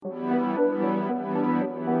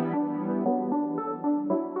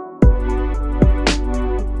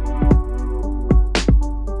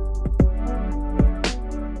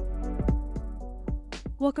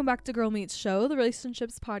welcome back to Girl Meets Show, the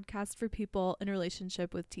relationships podcast for people in a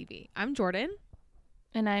relationship with TV. I'm Jordan.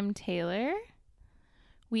 And I'm Taylor.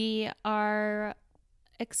 We are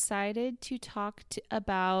excited to talk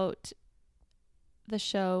about the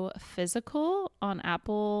show Physical on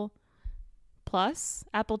Apple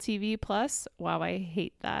TV Plus. Wow, I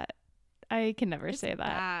hate that. I can never say that.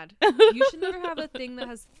 Bad. You should never have a thing that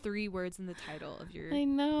has 3 words in the title of your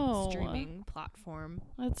streaming platform.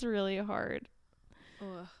 That's really hard.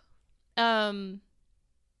 Ugh.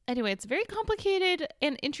 Anyway, it's a very complicated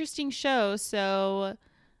and interesting show, so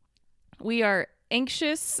we are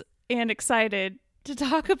anxious and excited to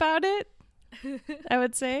talk about it, I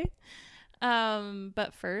would say.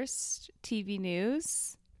 But first, TV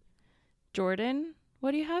news. Jordan, what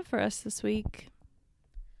do you have for us this week?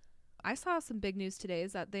 I saw some big news today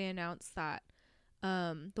is that they announced that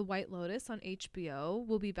The White Lotus on HBO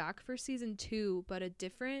will be back for season 2, but a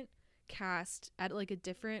different cast at like a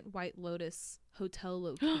different White Lotus hotel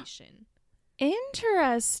location.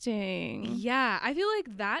 Interesting. Yeah, I feel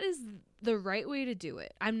like that is the right way to do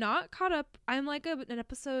it. I'm not caught up. I'm like an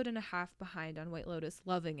episode and a half behind on White Lotus,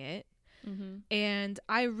 loving it. Mm-hmm. And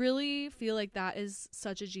I really feel like that is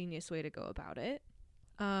such a genius way to go about it.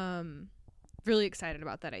 Really excited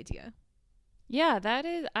about that idea. Yeah,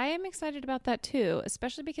 I am excited about that too,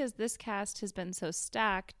 especially because this cast has been so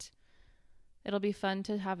stacked. It'll be fun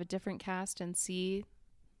to have a different cast and see.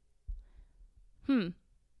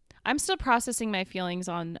 I'm still processing my feelings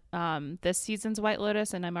on this season's White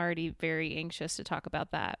Lotus, and I'm already very anxious to talk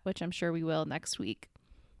about that, which I'm sure we will next week.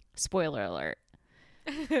 Spoiler alert.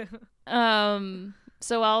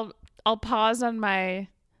 So I'll pause on my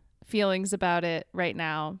feelings about it right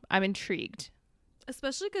now. I'm intrigued.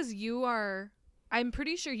 Especially because I'm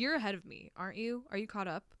pretty sure you're ahead of me, aren't you? Are you caught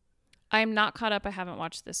up? I'm not caught up. I haven't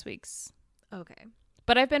watched this week's. Okay.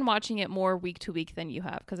 But I've been watching it more week to week than you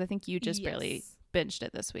have, because I think you just barely binged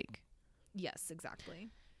it this week. Yes, exactly.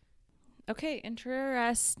 Okay,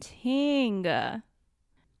 interesting.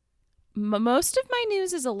 Most of my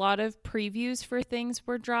news is a lot of previews for things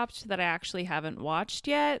were dropped that I actually haven't watched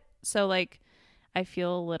yet. So, like, I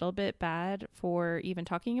feel a little bit bad for even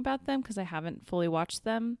talking about them because I haven't fully watched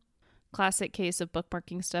them. Classic case of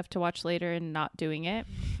bookmarking stuff to watch later and not doing it.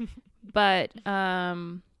 But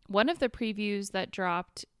one of the previews that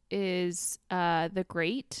dropped is The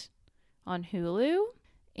Great on Hulu.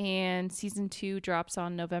 And season 2 drops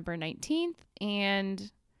on November 19th.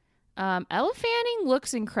 And Elle Fanning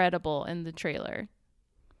looks incredible in the trailer.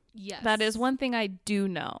 Yes. That is one thing I do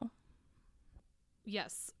know.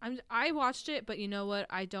 Yes. I watched it, but you know what?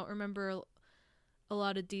 I don't remember a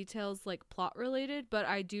lot of details like plot related, but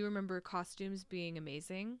I do remember costumes being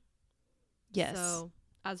amazing. Yes. So,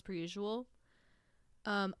 as per usual.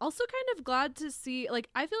 Also kind of glad to see, like,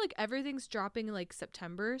 I feel like everything's dropping in like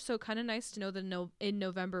September, so kind of nice to know that in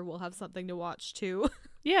November we'll have something to watch too.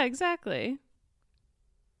 Yeah, exactly.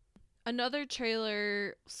 Another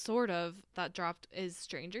trailer sort of that dropped is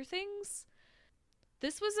Stranger Things.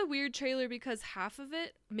 This was a weird trailer because half of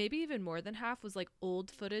it, maybe even more than half, was like old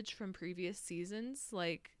footage from previous seasons.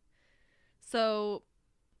 Like, so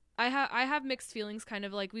I have mixed feelings, kind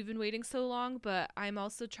of like we've been waiting so long, but I'm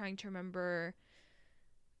also trying to remember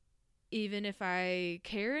even if I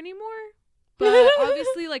care anymore. But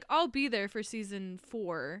obviously, like, I'll be there for season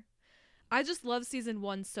 4. I just love season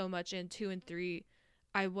 1 so much, and 2 and 3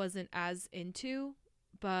 I wasn't as into,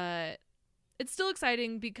 but it's still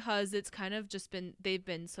exciting because it's kind of just they've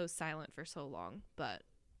been so silent for so long, but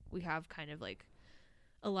we have kind of like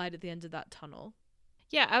a light at the end of that tunnel.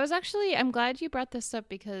 Yeah, I'm glad you brought this up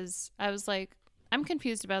because I was like, I'm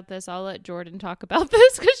confused about this. I'll let Jordan talk about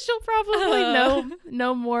this because she'll probably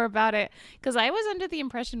know more about it. Because I was under the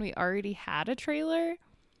impression we already had a trailer,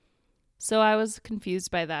 so I was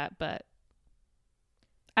confused by that. But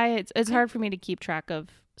it's hard for me to keep track of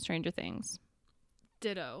Stranger Things.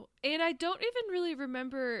 Ditto. And I don't even really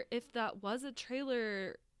remember if that was a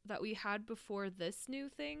trailer that we had before this new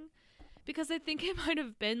thing, because I think it might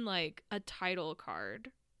have been like a title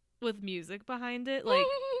card with music behind it, like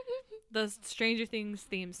the Stranger Things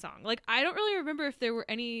theme song. Like, I don't really remember if there were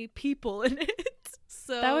any people in it.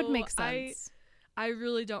 So that would make sense. I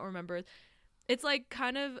really don't remember. It's like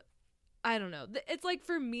kind of, I don't know. It's like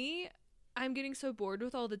for me, I'm getting so bored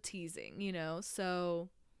with all the teasing, you know? So,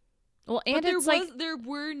 well, and there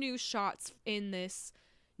were new shots in this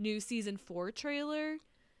new season 4 trailer.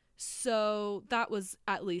 So that was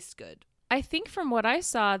at least good. I think from what I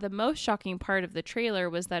saw, the most shocking part of the trailer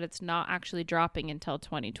was that it's not actually dropping until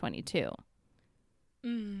 2022.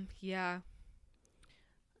 Yeah.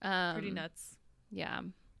 Pretty nuts. Yeah.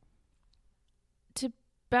 To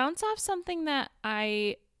bounce off something that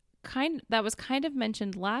I was kind of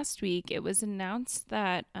mentioned last week. It was announced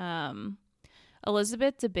that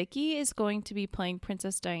Elizabeth Debicki is going to be playing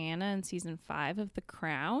Princess Diana in season 5 of The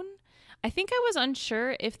Crown. I think I was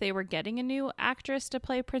unsure if they were getting a new actress to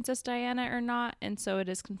play Princess Diana or not, and so it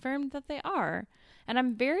is confirmed that they are. And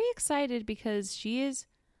I'm very excited because she is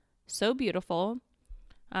so beautiful.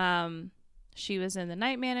 She was in The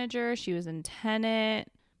Night Manager. She was in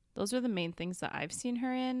Tenet. Those are the main things that I've seen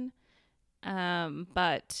her in.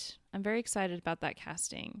 But I'm very excited about that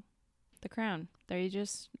casting. The Crown. They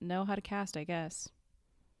just know how to cast, I guess.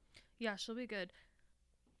 Yeah, she'll be good.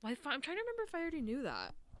 I'm trying to remember if I already knew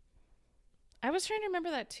that. I was trying to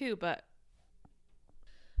remember that too, but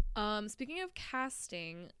speaking of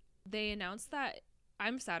casting, they announced that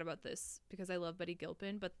I'm sad about this because I love Betty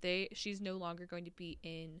Gilpin, but she's no longer going to be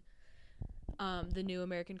in the new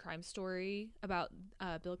American Crime Story about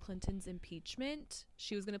Bill Clinton's impeachment.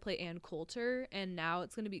 She was going to play Ann Coulter, and now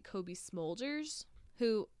it's going to be Kobe Smulders,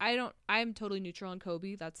 who I'm totally neutral on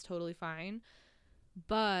Kobe. That's totally fine.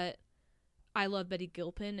 But I love Betty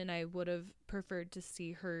Gilpin, and I would have preferred to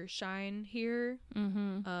see her shine here.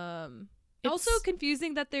 mm-hmm. Also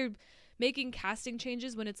confusing that they're making casting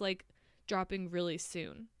changes when it's like dropping really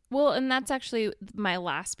soon. Well, and that's actually my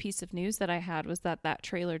last piece of news that I had was that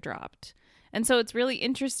trailer dropped. And so it's really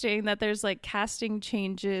interesting that there's like casting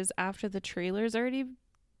changes after the trailer's already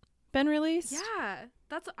been released. Yeah,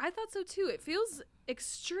 I thought so too. It feels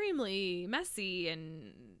extremely messy,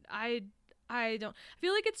 and I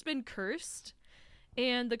feel like it's been cursed,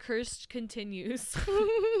 and the curse continues.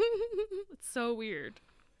 It's so weird.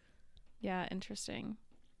 Yeah, interesting.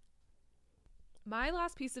 My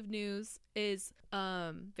last piece of news is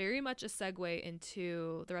very much a segue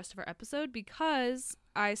into the rest of our episode because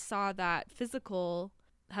I saw that Physical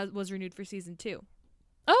was renewed for season 2.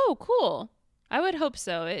 Oh, cool. I would hope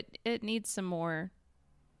so. It needs some more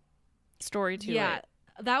story to it. Yeah,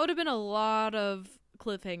 that would have been a lot of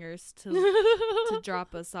cliffhangers to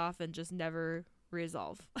drop us off and just never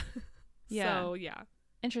resolve. Yeah. So, yeah.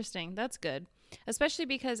 Interesting. That's good. Especially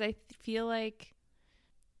because I feel like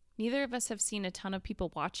neither of us have seen a ton of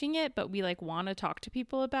people watching it, but we like want to talk to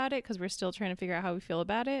people about it because we're still trying to figure out how we feel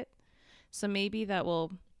about it. So maybe that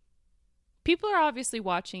will. People are obviously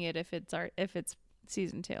watching it if it's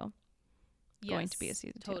season 2. Going to be a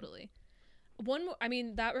season 2. Totally. One more. I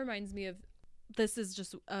mean, that reminds me of. This is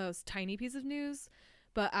just a tiny piece of news,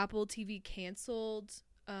 but Apple TV canceled.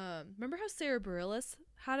 Remember how Sarah Bareilles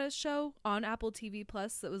had a show on Apple TV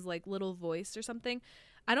Plus that was like Little Voice or something?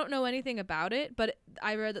 I don't know anything about it, but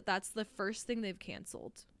I read that that's the first thing they've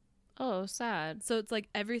canceled. Oh, sad. So it's like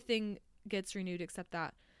everything gets renewed except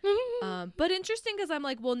that. But interesting because I'm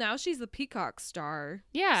like, well, now she's the Peacock star.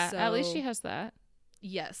 Yeah, so at least she has that.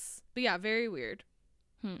 Yes. But yeah, very weird.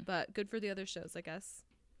 But good for the other shows, I guess.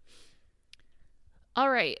 All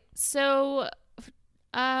right. So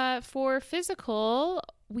for Physical,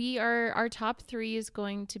 our top 3 is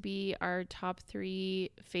going to be our top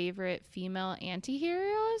 3 favorite female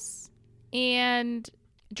anti-heroes. And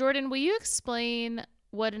Jordan, will you explain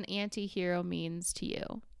what an anti-hero means to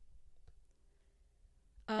you?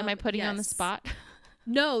 Am I putting you on the spot?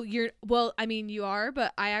 No, well, I mean, you are,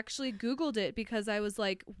 but I actually Googled it because I was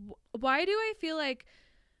like, why do I feel like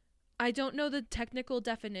I don't know the technical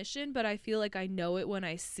definition, but I feel like I know it when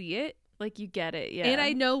I see it. Like you get it, yeah. And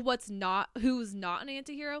I know who's not an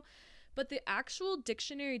antihero. But the actual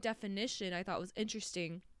dictionary definition I thought was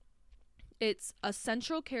interesting. It's a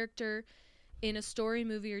central character in a story,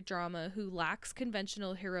 movie, or drama who lacks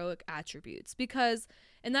conventional heroic attributes.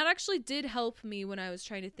 And that actually did help me when I was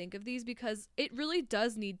trying to think of these, because it really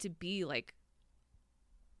does need to be like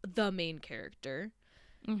the main character.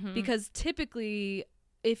 Mm-hmm. Because typically,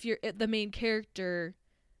 if the main character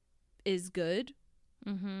is good,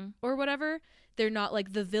 mm-hmm. or whatever, they're not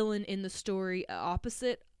like the villain in the story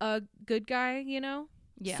opposite a good guy, you know?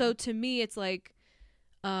 Yeah. So to me, it's like,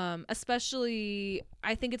 especially,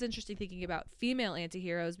 I think it's interesting thinking about female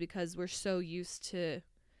antiheroes because we're so used to,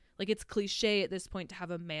 like, it's cliche at this point to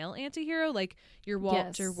have a male antihero, like your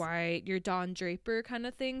Walter White, your Don Draper kind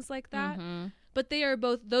of things like that. Mm-hmm. But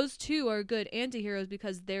those two are good antiheroes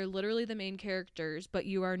because they're literally the main characters, but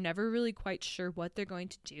you are never really quite sure what they're going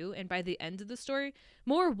to do. And by the end of the story,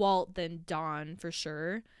 more Walt than Don for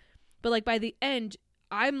sure. But like by the end,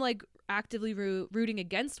 I'm like actively rooting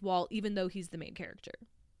against Walt, even though he's the main character.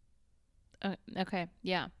 Okay.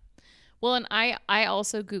 Yeah. Well, and I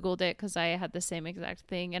also Googled it because I had the same exact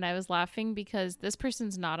thing. And I was laughing because this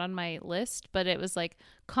person's not on my list, but it was like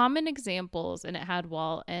common examples. And it had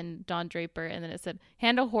Walt and Don Draper. And then it said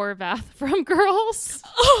Hannah Horvath from Girls.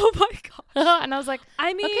 Oh my gosh. And I was like,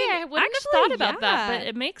 I mean, okay, I wouldn't actually, have thought about that, yeah. but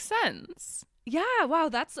it makes sense. Yeah, wow,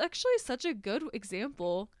 that's actually such a good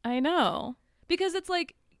example. I know. Because it's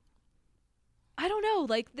like, I don't know,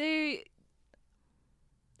 like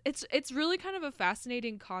it's really kind of a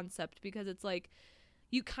fascinating concept because it's like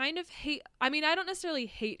you kind of hate, I mean, I don't necessarily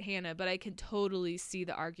hate Hannah, but I can totally see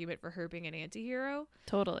the argument for her being an anti-hero.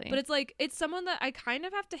 Totally. But it's like it's someone that I kind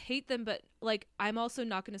of have to hate them, but like I'm also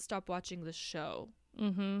not going to stop watching the show.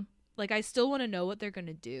 Mm-hmm. Like I still want to know what they're going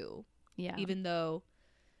to do. Yeah. Even though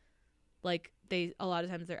like they a lot of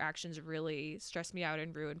times their actions really stress me out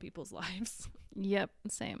and ruin people's lives. Yep.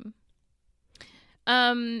 Same.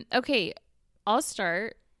 Okay. I'll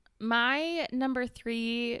start. My number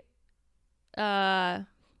 3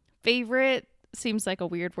 favorite, seems like a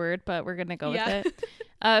weird word, but we're gonna go with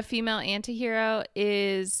it. Female antihero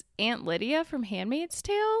is Aunt Lydia from Handmaid's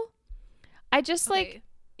Tale. I just like,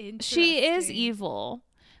 she is evil,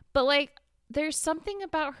 but like there's something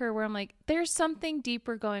about her where I'm like, there's something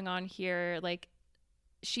deeper going on here. Like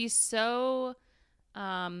she's so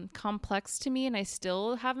complex to me and I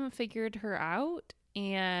still haven't figured her out.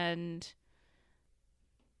 And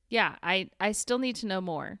yeah, I still need to know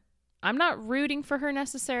more. I'm not rooting for her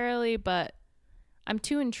necessarily, but I'm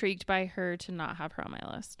too intrigued by her to not have her on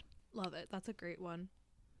my list. Love it. That's a great one.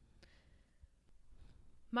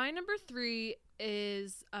 My number 3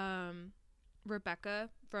 is Rebecca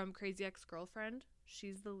from Crazy Ex-Girlfriend.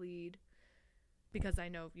 She's the lead because I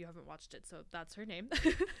know you haven't watched it, so that's her name.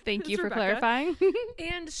 Thank you for Rebecca. clarifying.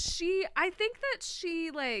 And I think that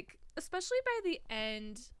she, like, especially by the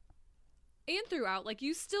end and throughout, like,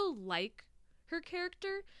 you still like her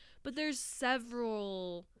character, but there's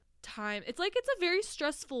several times. It's like it's a very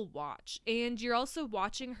stressful watch, and you're also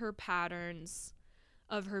watching her patterns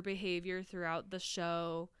of her behavior throughout the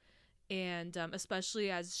show. And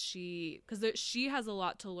especially as because she has a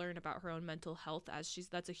lot to learn about her own mental health, as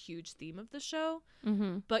that's a huge theme of the show.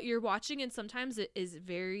 Mm-hmm. But you're watching, and sometimes it is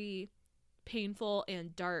very painful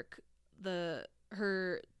and dark,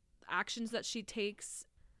 her actions that she takes.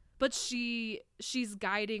 But she's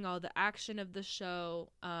guiding all the action of the show,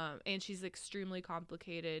 and she's extremely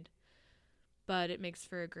complicated. But it makes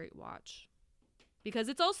for a great watch. Because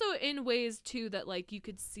it's also in ways, too, that, like, you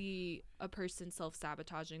could see a person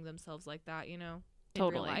self-sabotaging themselves like that, you know? In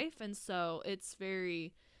Totally. real life. And so it's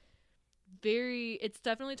very, very... It's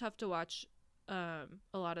definitely tough to watch a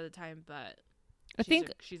lot of the time, but I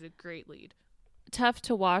think she's a great lead. Tough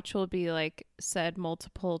to watch will be, like, said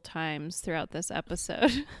multiple times throughout this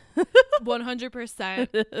episode.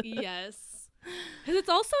 100%. Yes. Because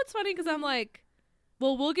it's funny because I'm like...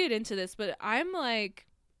 Well, we'll get into this, but I'm like...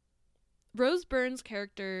 Rose Byrne's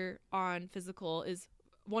character on Physical is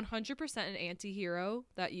 100% an anti-hero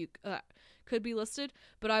that you could be listed,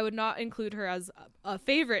 but I would not include her as a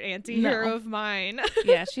favorite anti-hero of mine.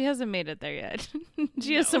 Yeah, she hasn't made it there yet.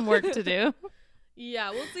 She has some work to do.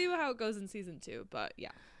 Yeah, we'll see how it goes in season 2, but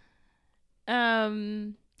yeah.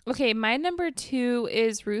 Okay, my number 2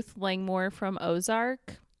 is Ruth Langmore from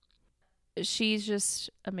Ozark. She's just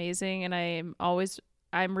amazing, and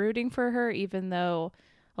I'm rooting for her, even though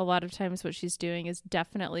a lot of times what she's doing is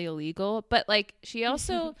definitely illegal. But like she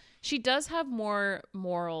also she does have more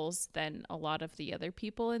morals than a lot of the other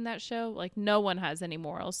people in that show. Like no one has any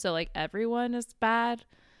morals. So like everyone is bad.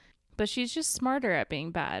 But she's just smarter at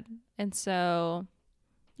being bad. And so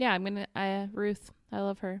yeah, Ruth. I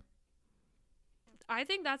love her. I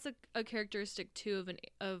think that's a characteristic too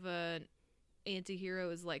of an anti-hero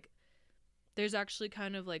is like there's actually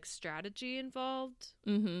kind of like strategy involved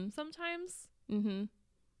sometimes. Mm-hmm.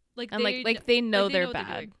 Like they know they're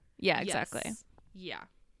bad. Yeah, exactly. Yes.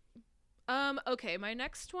 Yeah. Okay, my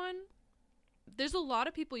next one. There's a lot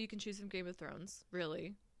of people you can choose from Game of Thrones,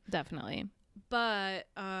 really. Definitely. But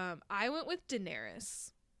I went with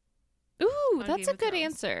Daenerys. Ooh, that's a good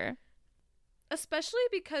answer. Especially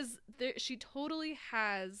because she totally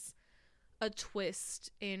has a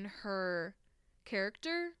twist in her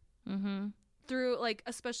character. Mm-hmm. Through, like,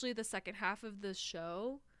 especially the second half of the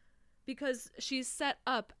show. Because she's set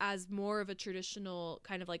up as more of a traditional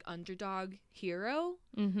kind of like underdog hero.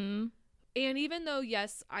 Mm-hmm. And even though,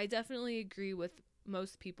 yes, I definitely agree with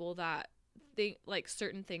most people that like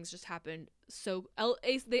certain things just happen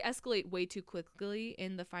they escalate way too quickly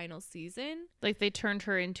in the final season. Like they turned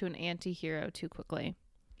her into an anti-hero too quickly.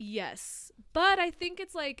 Yes. But I think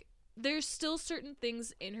it's like there's still certain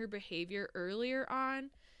things in her behavior earlier on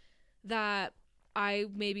that I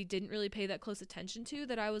maybe didn't really pay that close attention to,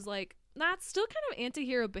 that I was like, that's still kind of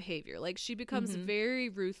anti-hero behavior. Like, she becomes very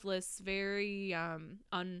ruthless, very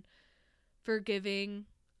unforgiving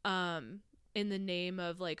in the name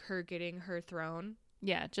of like her getting her throne.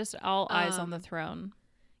 Yeah, just all eyes on the throne.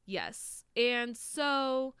 Yes. And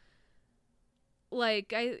so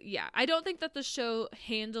like I don't think that the show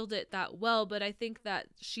handled it that well, but I think that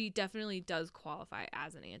she definitely does qualify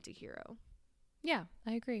as an anti-hero. Yeah,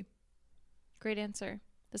 I agree. Great answer.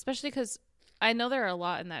 Especially because I know there are a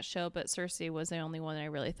lot in that show, but Cersei was the only one I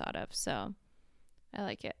really thought of, so I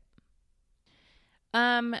like it.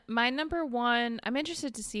 My number one, I'm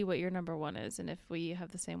interested to see what your number one is and if we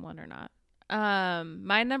have the same one or not.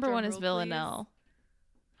 My number one is Villanelle.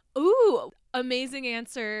 Ooh, amazing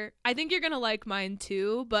answer. I think you're gonna like mine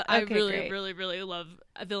too, but I really, great. really, really love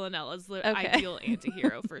Villanelle as the ideal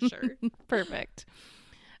anti-hero for sure. Perfect.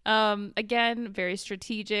 Again, very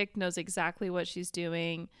strategic, knows exactly what she's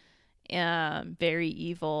doing, very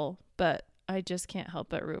evil, but I just can't help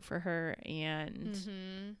but root for her, and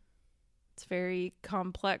it's very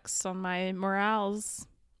complex on my morals.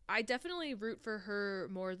 I definitely root for her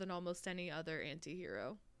more than almost any other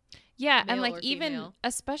anti-hero. Yeah, and like even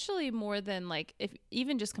especially more than like if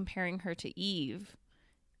even just comparing her to Eve.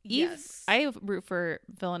 Yes. I root for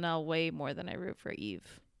Villanelle way more than I root for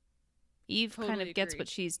Eve. Eve Totally kind of gets agreed.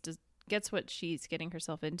 what she's getting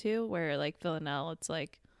herself into, where like Villanelle, it's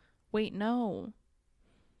like, wait, no.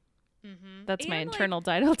 That's my internal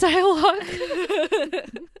dialogue.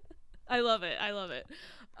 I love it.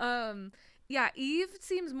 Yeah, Eve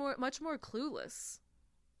seems much more clueless.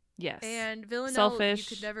 Yes. And Villanelle,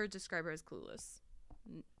 selfish. you could never describe her as clueless.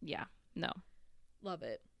 Yeah. No. Love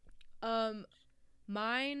it.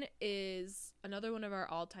 Mine is another one of our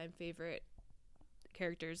all-time favorite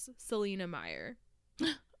characters, Selena Meyer.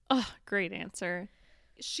 Oh, great answer.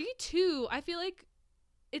 She too, I feel like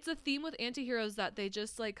it's a theme with antiheroes that they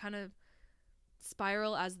just like kind of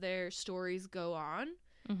spiral as their stories go on.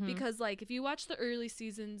 Because like if you watch the early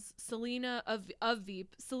seasons, Selena of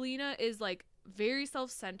Veep, Selena is like very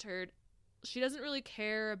self-centered. She doesn't really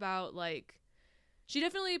care about like, she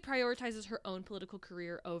definitely prioritizes her own political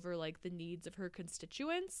career over like the needs of her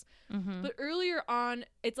constituents. But earlier on,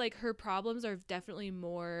 it's like her problems are definitely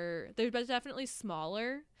they're definitely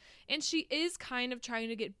smaller, and she is kind of trying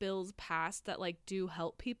to get bills passed that like do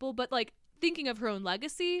help people, but like thinking of her own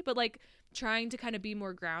legacy, but like trying to kind of be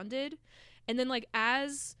more grounded. And then like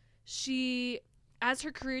as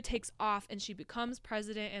her career takes off and she becomes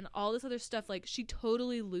president and all this other stuff, like she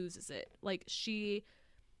totally loses it. Like she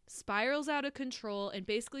spirals out of control and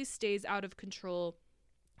basically stays out of control,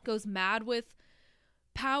 goes mad with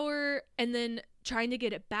power, and then trying to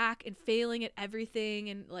get it back and failing at everything,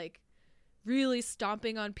 and like really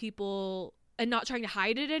stomping on people and not trying to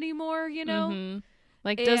hide it anymore, you know?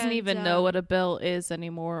 Like doesn't even know what a bill is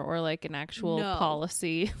anymore, or like an actual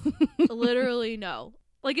policy. Literally no.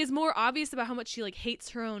 Like is more obvious about how much she like hates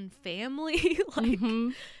her own family, like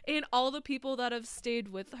and all the people that have stayed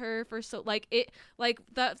with her for so like it like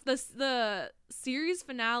the series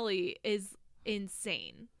finale is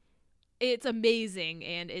insane. It's amazing,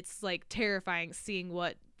 and it's like terrifying seeing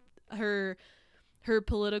what her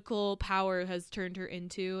political power has turned her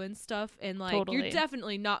into and stuff, and like you're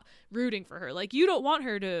definitely not rooting for her. Like you don't want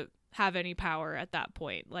her to have any power at that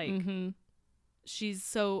point. Like she's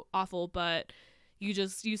so awful, but you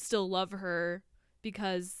still love her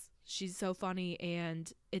because she's so funny,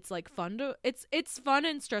 and it's like fun to it's fun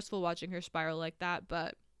and stressful watching her spiral like that,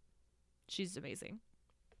 but she's amazing.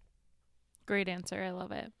 Great answer. I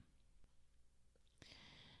love it.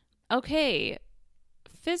 Okay.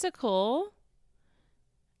 Physical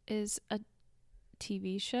is a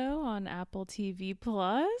TV show on Apple TV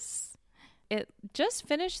Plus. It just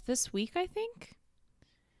finished this week, I think.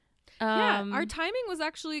 Yeah, our timing was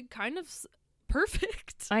actually kind of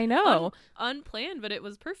perfect. I know. Unplanned, but it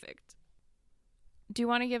was perfect. Do you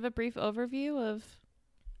want to give a brief overview of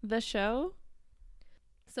the show?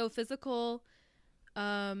 So Physical,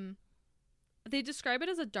 they describe it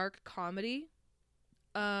as a dark comedy.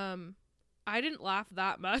 I didn't laugh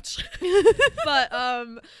that much, but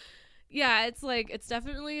yeah, it's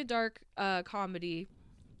definitely a dark comedy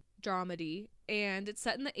dramedy, and it's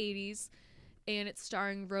set in the 80s, and it's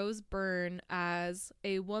starring Rose Byrne as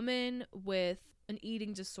a woman with an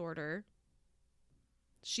eating disorder.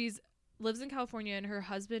 She's lives in California, and her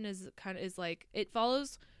husband is like, it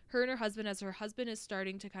follows her and her husband as her husband is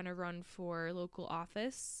starting to kind of run for local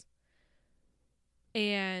office,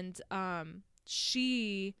 and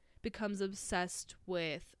she becomes obsessed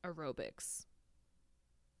with aerobics,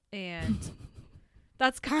 and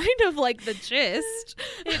That's kind of like the gist.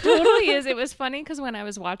 It totally is. It was funny because when I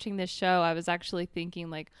was watching this show, I was actually thinking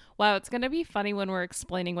like, wow, it's going to be funny when we're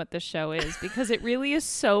explaining what this show is because it really is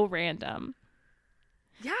so random.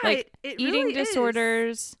 Yeah, Like it eating really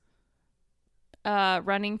disorders,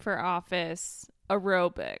 running for office,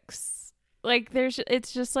 aerobics. Like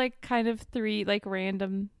it's just like kind of three like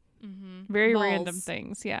random, very Malls. random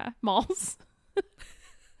things. Yeah. Malls.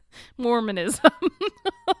 Mormonism.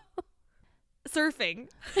 Surfing.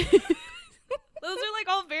 Those are like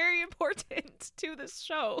all very important to this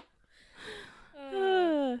show.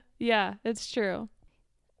 Yeah, it's true.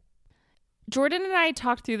 Jordan and I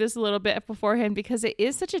talked through this a little bit beforehand because it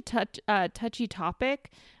is such a touchy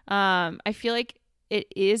topic. I feel like it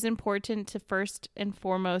is important to first and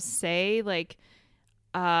foremost say like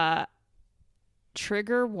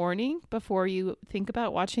trigger warning before you think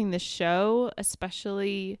about watching this show,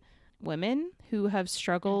 especially women who have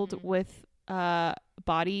struggled with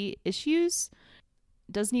body issues.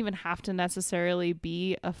 Doesn't even have to necessarily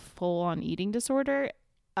be a full-on eating disorder.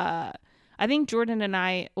 I think Jordan and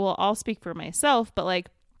I, well, I'll speak for myself, but like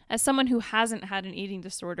as someone who hasn't had an eating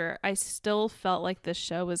disorder, I still felt like this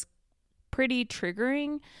show was pretty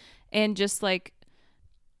triggering, and just like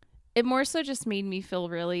it more so just made me feel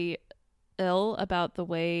really ill about the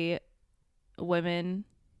way women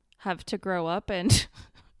have to grow up and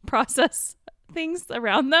process things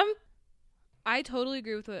around them. I totally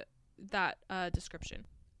agree with that description.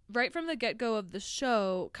 Right from the get-go of the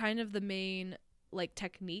show, kind of the main like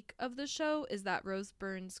technique of the show is that Rose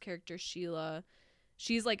Byrne's character Sheila,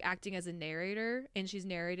 she's like acting as a narrator and she's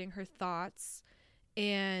narrating her thoughts,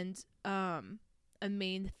 and a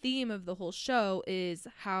main theme of the whole show is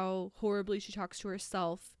how horribly she talks to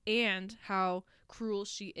herself and how cruel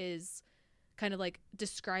she is, kind of like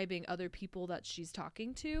describing other people that she's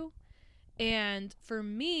talking to. And for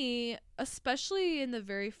me, especially in the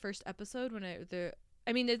very first episode, when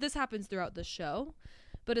this happens throughout the show,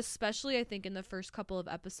 but especially I think in the first couple of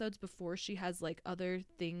episodes before she has like other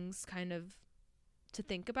things kind of to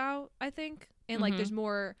think about, I think. And like there's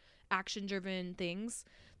more action driven things.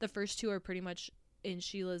 The first two are pretty much in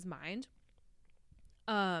Sheila's mind,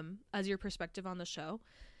 as your perspective on the show.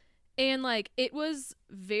 And like it was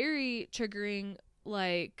very triggering,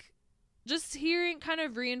 like just hearing, kind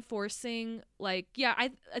of reinforcing, like, yeah,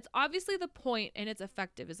 it's obviously the point, and it's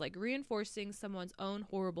effective, is like reinforcing someone's own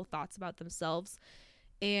horrible thoughts about themselves,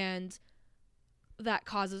 and that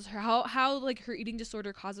causes her how like her eating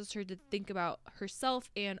disorder causes her to think about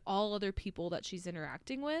herself and all other people that she's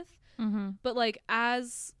interacting with. But like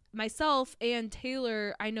as myself and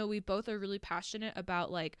Taylor, I know we both are really passionate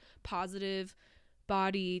about like positive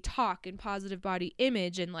body talk and positive body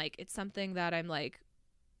image, and like it's something that I'm like,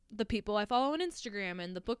 the people I follow on Instagram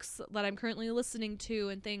and the books that I'm currently listening to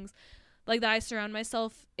and things like that, I surround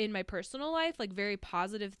myself in my personal life, like very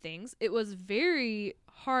positive things. It was very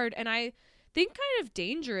hard, and I think kind of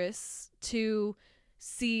dangerous to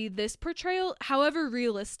see this portrayal, however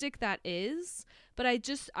realistic that is. But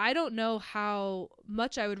I don't know how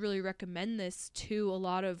much I would really recommend this to a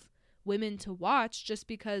lot of women to watch, just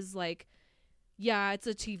because like, yeah, it's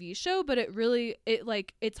a TV show, but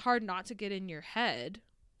it's hard not to get in your head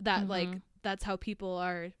that like that's how people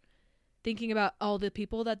are thinking about all the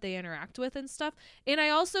people that they interact with and stuff. And I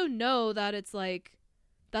also know that it's like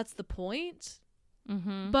that's the point,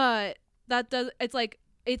 but that does, it's like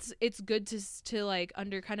it's good to like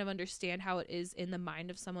understand how it is in the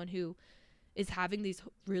mind of someone who is having these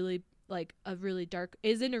really like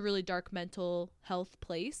is in a really dark mental health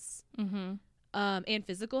place, and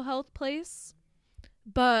physical health place.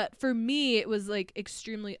 But for me, it was like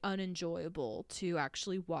extremely unenjoyable to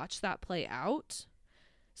actually watch that play out.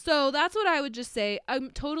 So that's what I would just say. I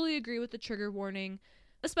totally agree with the trigger warning,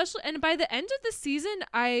 especially, and by the end of the season,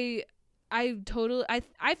 I feel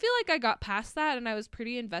like I got past that and I was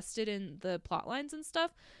pretty invested in the plot lines and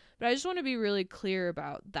stuff. But I just want to be really clear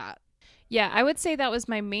about that. Yeah, I would say that was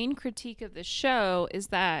my main critique of the show, is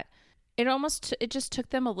that it just took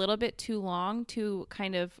them a little bit too long to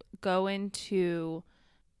kind of go into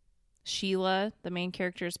Sheila, the main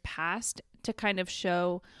character's past, to kind of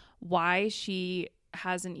show why she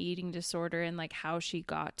has an eating disorder and like how she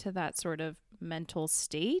got to that sort of mental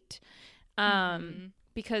state.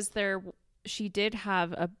 Because she did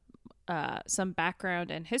have some background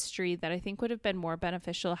and history that I think would have been more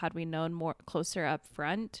beneficial had we known more closer up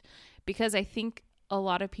front, because I think a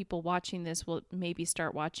lot of people watching this will maybe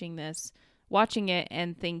start watching it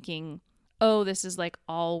and thinking, oh, this is like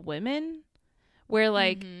all women, where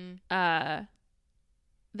like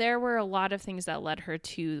there were a lot of things that led her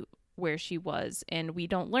to where she was, and we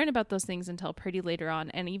don't learn about those things until pretty later on,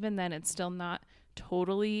 and even then it's still not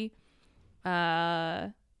totally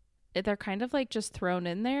they're kind of like just thrown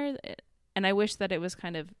in there, and I wish that it was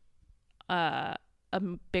kind of a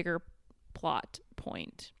bigger plot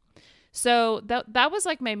point. So that was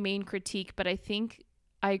like my main critique, but I think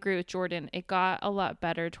I agree with Jordan. It got a lot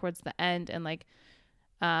better towards the end, and like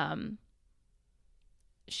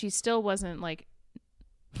she still wasn't like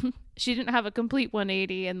she didn't have a complete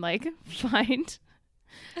 180 and like find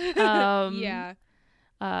Yeah.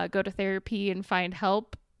 Go to therapy and find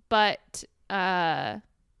help, but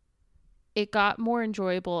it got more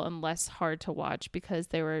enjoyable and less hard to watch because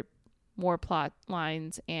there were more plot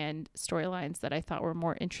lines and storylines that I thought were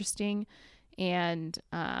more interesting, and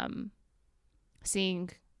seeing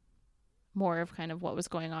more of kind of what was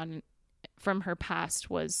going on from her past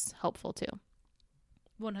was helpful too.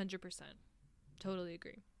 100%. Totally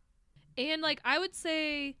agree. And like I would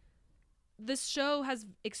say this show has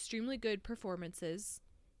extremely good performances.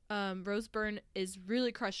 Rose Byrne is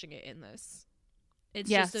really crushing it in this. It's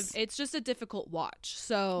just a difficult watch.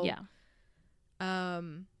 So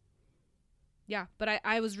yeah, but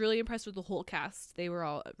I was really impressed with the whole cast. They were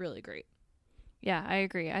all really great. Yeah, I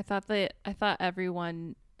agree. I thought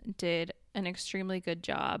everyone did an extremely good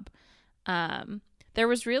job. There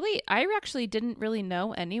was really, I actually didn't really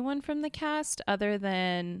know anyone from the cast other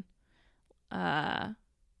than Paul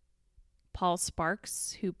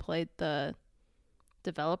Sparks, who played the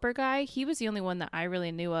developer guy. He was the only one that I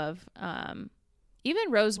really knew of.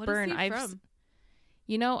 Even Rose Byrne, I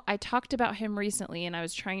talked about him recently, and I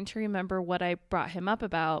was trying to remember what I brought him up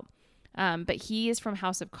about. But he is from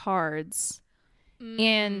House of Cards.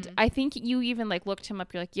 And I think you even like looked him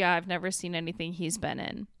up. You're like, yeah, I've never seen anything he's been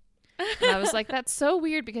in. And I was like, that's so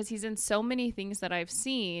weird because he's in so many things that I've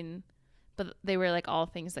seen, but they were like all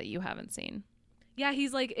things that you haven't seen. Yeah,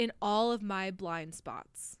 he's like in all of my blind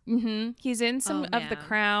spots. Mm-hmm. He's in some of The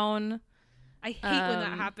Crown. I hate when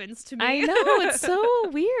that happens to me. I know, it's so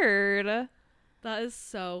weird. That is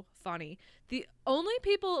so funny. The only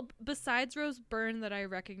people besides Rose Byrne that I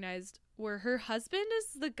recognized were her husband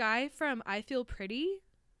is the guy from I Feel Pretty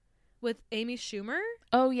with Amy Schumer.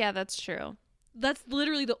 Oh, yeah, that's true. That's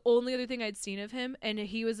literally the only other thing I'd seen of him, and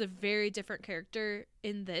he was a very different character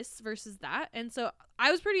in this versus that. And so I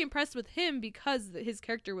was pretty impressed with him because his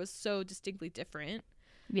character was so distinctly different.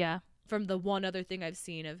 Yeah. From the one other thing I've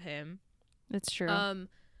seen of him. It's true. And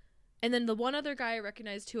then the one other guy I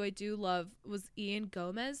recognized who I do love was Ian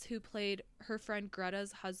Gomez, who played her friend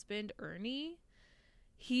Greta's husband, Ernie.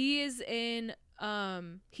 He is in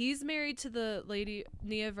he's married to the lady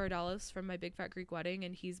Nia Vardalos from My Big Fat Greek Wedding,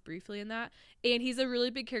 and he's briefly in that. And he's a really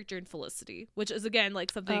big character in Felicity, which is again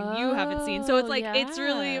like something you haven't seen. So it's like it's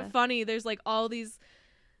really funny. There's like all these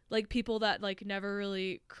like people that like never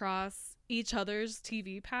really cross each other's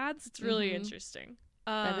TV paths. It's really interesting.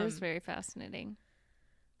 That is very fascinating.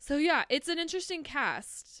 So yeah, it's an interesting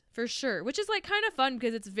cast for sure, which is like kind of fun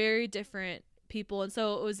because it's very different people, and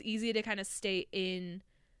so it was easy to kind of stay in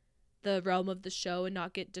the realm of the show and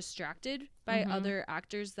not get distracted by other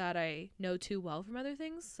actors that I know too well from other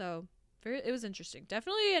things. So it was interesting.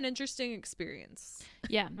 Definitely an interesting experience.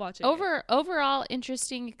 Yeah. Watching overall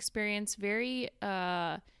interesting experience. Very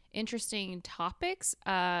interesting topics.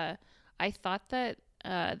 I thought that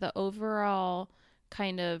the overall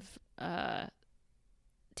kind of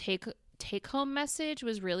take home message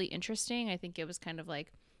was really interesting. I think it was kind of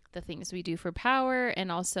like the things we do for power,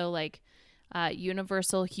 and also like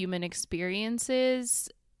universal human experiences,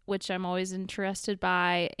 which I'm always interested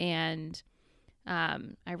by. And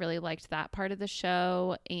I really liked that part of the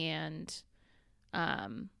show. And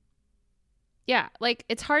yeah, like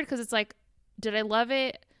it's hard because it's like, did I love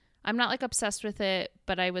it? I'm not like obsessed with it,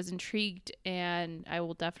 but I was intrigued, and I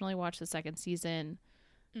will definitely watch the second season.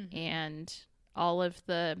 And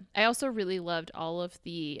I also really loved all of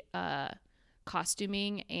the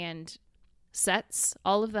costuming and sets.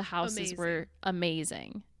 All of the houses were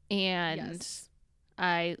amazing. And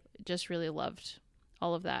I just really loved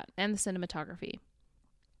all of that, and the cinematography.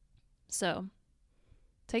 So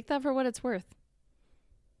take that for what it's worth.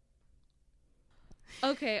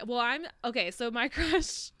 Okay, well so my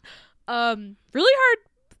crush, really hard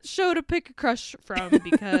show to pick a crush from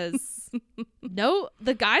because no,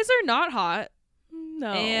 the guys are not hot.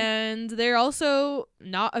 No. And they're also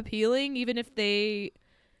not appealing, even if they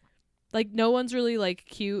like no one's really like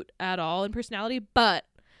cute at all in personality. But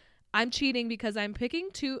I'm cheating because I'm picking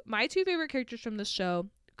my two favorite characters from the show.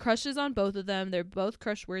 Crushes on both of them. They're both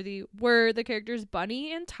crush worthy. Were the characters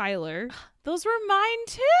Bunny and Tyler. Those were mine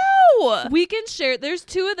too. We can share. There's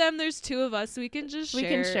two of them. There's two of us. We can just share. We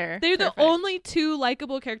can share. They're Perfect. the only two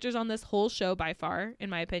likable characters on this whole show by far, in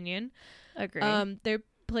my opinion. Agree. They're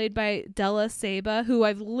played by Della Seba, who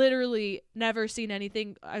I've literally never seen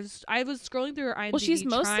anything. I was scrolling through her IMDb. Well, she's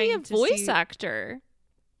mostly a voice actor,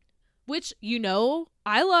 which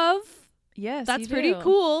I love. Yes, that's pretty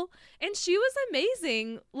cool. And she was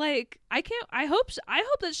amazing. Like I hope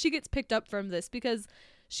that she gets picked up from this, because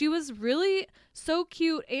she was really so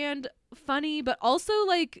cute and funny, but also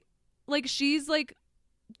like she's like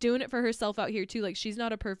doing it for herself out here too. Like she's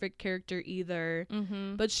not a perfect character either,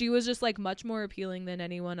 but she was just like much more appealing than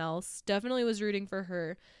anyone else. Definitely was rooting for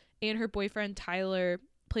her. And her boyfriend Tyler,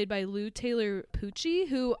 played by Lou Taylor Pucci,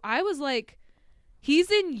 who I was like, he's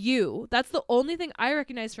in You. That's the only thing I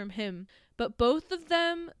recognize from him. But both of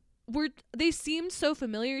them they seemed so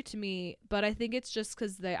familiar to me, but I think it's just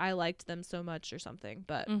because I liked them so much or something.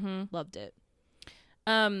 But loved it.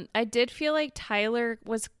 I did feel like Tyler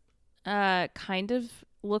was kind of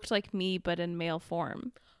looked like me, but in male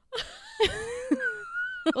form.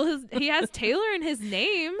 Well, he has Taylor in his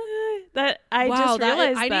name. That I just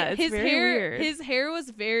realized that it's very weird. His hair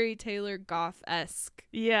was very Taylor Goth-esque.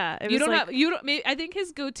 Yeah, I think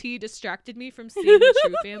his goatee distracted me from seeing the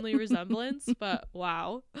true family resemblance. But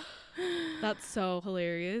wow, that's so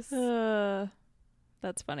hilarious.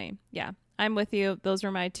 That's funny. Yeah, I'm with you. Those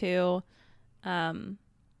were my two.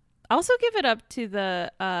 Also give it up to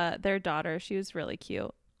their daughter. She was really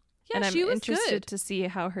cute. Yeah, and I'm she was interested good. to see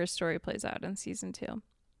how her story plays out in season 2.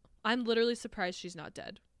 I'm literally surprised she's not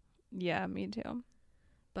dead. Yeah, me too.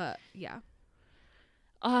 But yeah.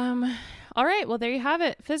 All right. Well, there you have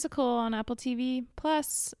it. Physical on Apple TV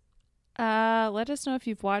Plus. Let us know if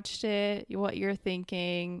you've watched it, what you're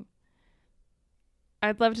thinking.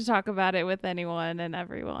 I'd love to talk about it with anyone and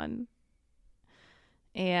everyone.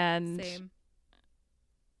 And same.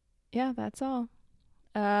 Yeah, that's all.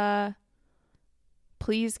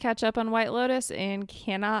 Please catch up on White Lotus, and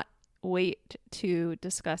cannot wait to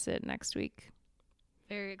discuss it next week.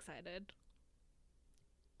 Very excited.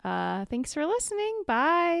 Thanks for listening.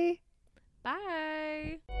 Bye.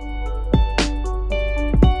 Bye.